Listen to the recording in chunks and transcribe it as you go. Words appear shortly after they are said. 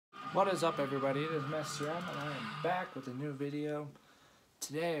What is up, everybody? It is Mr. M, and I am back with a new video.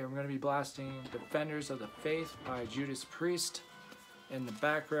 Today I'm going to be blasting Defenders of the Faith by Judas Priest. In the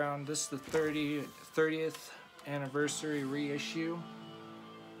background, this is the 30th anniversary reissue.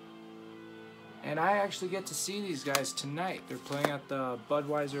 And I actually get to see these guys tonight. They're playing at the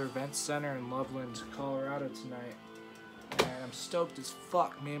Budweiser Event Center in Loveland, Colorado tonight. And I'm stoked as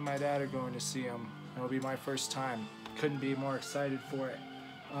fuck. Me and my dad are going to see them. It'll be my first time. Couldn't be more excited for it.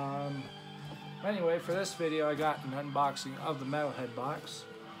 Anyway, for this video I got an unboxing of the Metalhead box,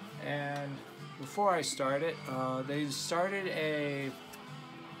 and before I start it, they started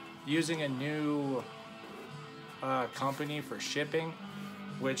using a new company for shipping,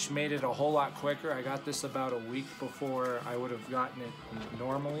 which made it a whole lot quicker. I got this about a week before I would have gotten it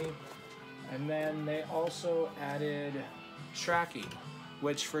normally. And then they also added tracking,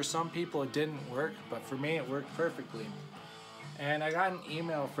 which for some people it didn't work, but for me it worked perfectly. And I got an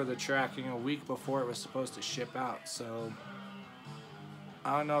email for the tracking a week before it was supposed to ship out, so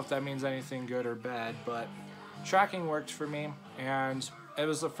I don't know if that means anything good or bad, but tracking worked for me, and it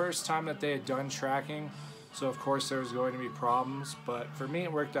was the first time that they had done tracking, so of course there was going to be problems, but for me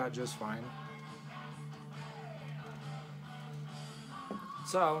it worked out just fine.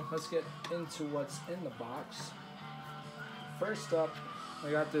 So let's get into what's in the box. First up,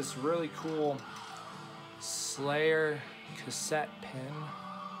 I got this really cool Slayer cassette pin.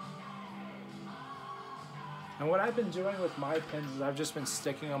 And what I've been doing with my pins is I've just been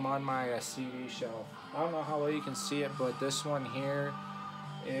sticking them on my CD shelf. I don't know how well you can see it, but this one here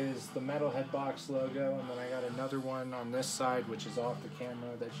is the Metalhead box logo, and then I got another one on this side which is off the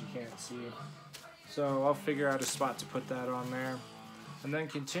camera that you can't see. So I'll figure out a spot to put that on there. And then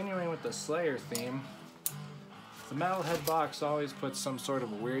continuing with the Slayer theme, the Metalhead box always puts some sort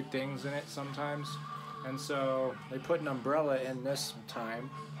of weird things in it sometimes. And so they put an umbrella in this time,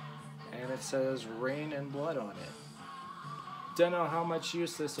 and it says Rain and Blood on it. Don't know how much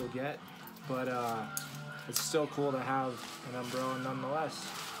use this will get, but it's still cool to have an umbrella nonetheless.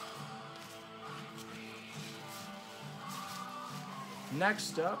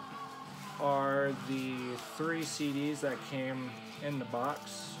 Next up are the 3 CDs that came in the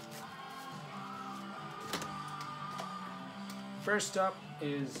box. First up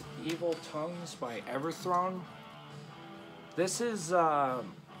is Evil Tongues by Everthrone. This is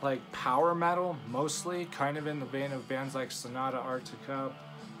like power metal mostly, kind of in the vein of bands like Sonata Arctica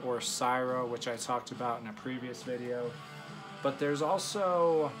or Syro, which I talked about in a previous video. But there's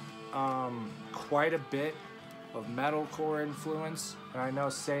also quite a bit of metalcore influence, and I know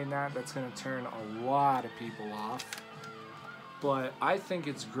saying that's going to turn a lot of people off. But I think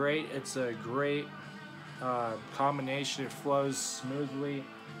it's great. It's a great combination. It flows smoothly,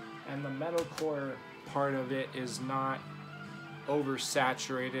 and the metalcore part of it is not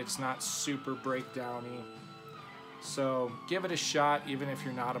oversaturated. It's not super breakdowny. So give it a shot, even if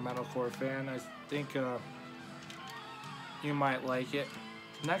you're not a metalcore fan. I think you might like it.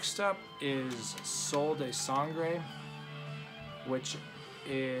 Next up is Sol de Sangre, which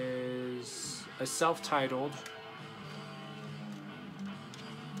is a self-titled.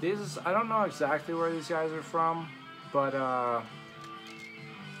 I don't know exactly where these guys are from, but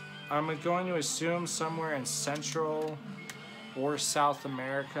I'm going to assume somewhere in Central or South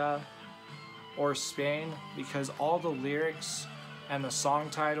America or Spain, because all the lyrics and the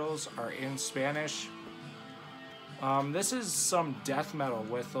song titles are in Spanish. This is some death metal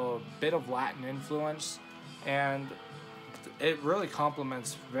with a bit of Latin influence, and it really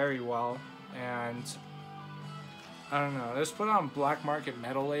complements very well. And I don't know, it was put on Black Market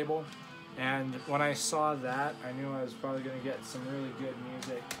Metal label, and when I saw that, I knew I was probably going to get some really good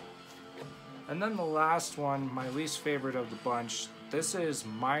music. And then the last one, my least favorite of the bunch, this is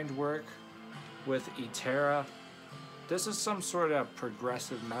Mindwork with Itera. This is some sort of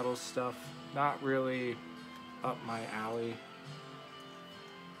progressive metal stuff, not really up my alley.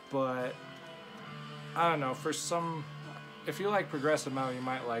 But I don't know, if you like progressive metal, you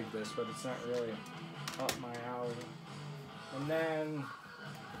might like this, but it's not really up my alley. And then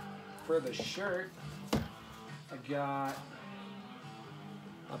for the shirt, I got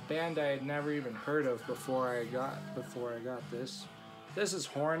a band I had never even heard of before I got this. This is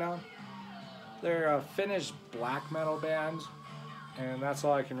Horna. They're a Finnish black metal band, and that's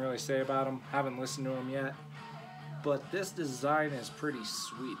all I can really say about them. Haven't listened to them yet, but this design is pretty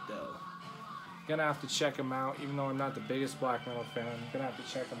sweet though. Gonna have to check them out, even though I'm not the biggest black metal fan. I'm gonna have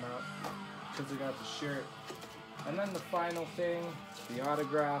to check them out since I got the shirt. And then the final thing, the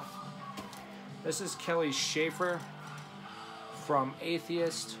autograph. This is Kelly Schaefer from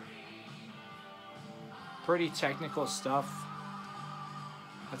Atheist. Pretty technical stuff.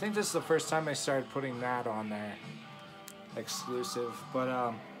 I think this is the first time I started putting that on there, exclusive.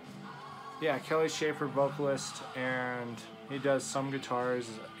 But yeah, Kelly Schaefer, vocalist, and he does some guitars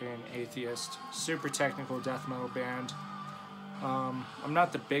in Atheist. Super technical death metal band. I'm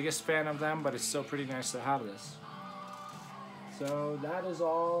not the biggest fan of them, but it's still pretty nice to have this. So that is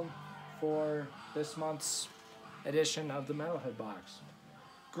all for this month's edition of the Metalhead box.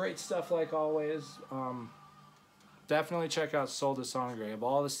 Great stuff like always. Definitely check out Soul to Sangre. Of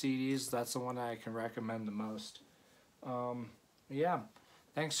all the CDs, that's the one I can recommend the most. Yeah,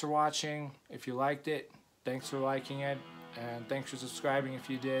 thanks for watching. If you liked it, thanks for liking it, and thanks for subscribing if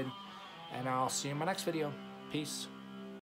you did. And I'll see you in my next video. Peace.